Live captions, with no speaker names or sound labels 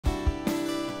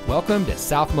Welcome to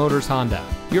South Motors Honda,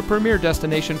 your premier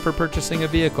destination for purchasing a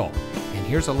vehicle. And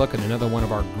here's a look at another one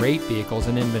of our great vehicles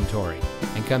in inventory,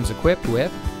 and comes equipped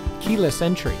with keyless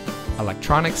entry,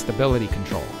 electronic stability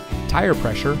control, tire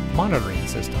pressure monitoring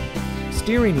system,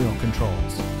 steering wheel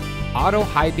controls, auto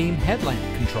high beam headlamp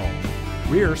control,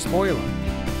 rear spoiler,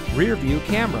 rear view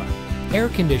camera, air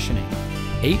conditioning,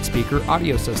 8-speaker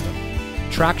audio system,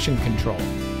 traction control,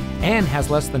 and has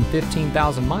less than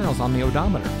 15,000 miles on the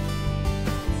odometer.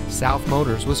 South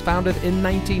Motors was founded in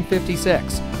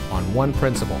 1956 on one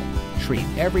principle: treat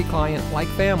every client like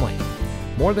family.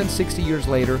 More than 60 years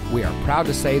later, we are proud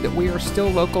to say that we are still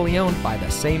locally owned by the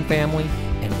same family,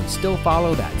 and we still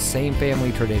follow that same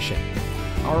family tradition.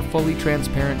 Our fully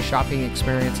transparent shopping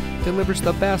experience delivers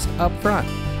the best up front,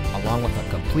 along with a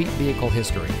complete vehicle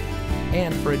history.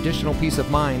 And for additional peace of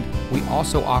mind, we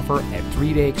also offer a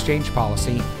 3-day exchange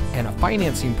policy and a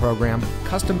financing program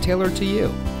custom tailored to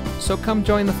you. So come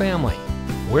join the family.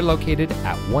 We're located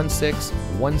at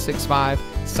 16165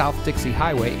 South Dixie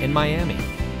Highway in Miami.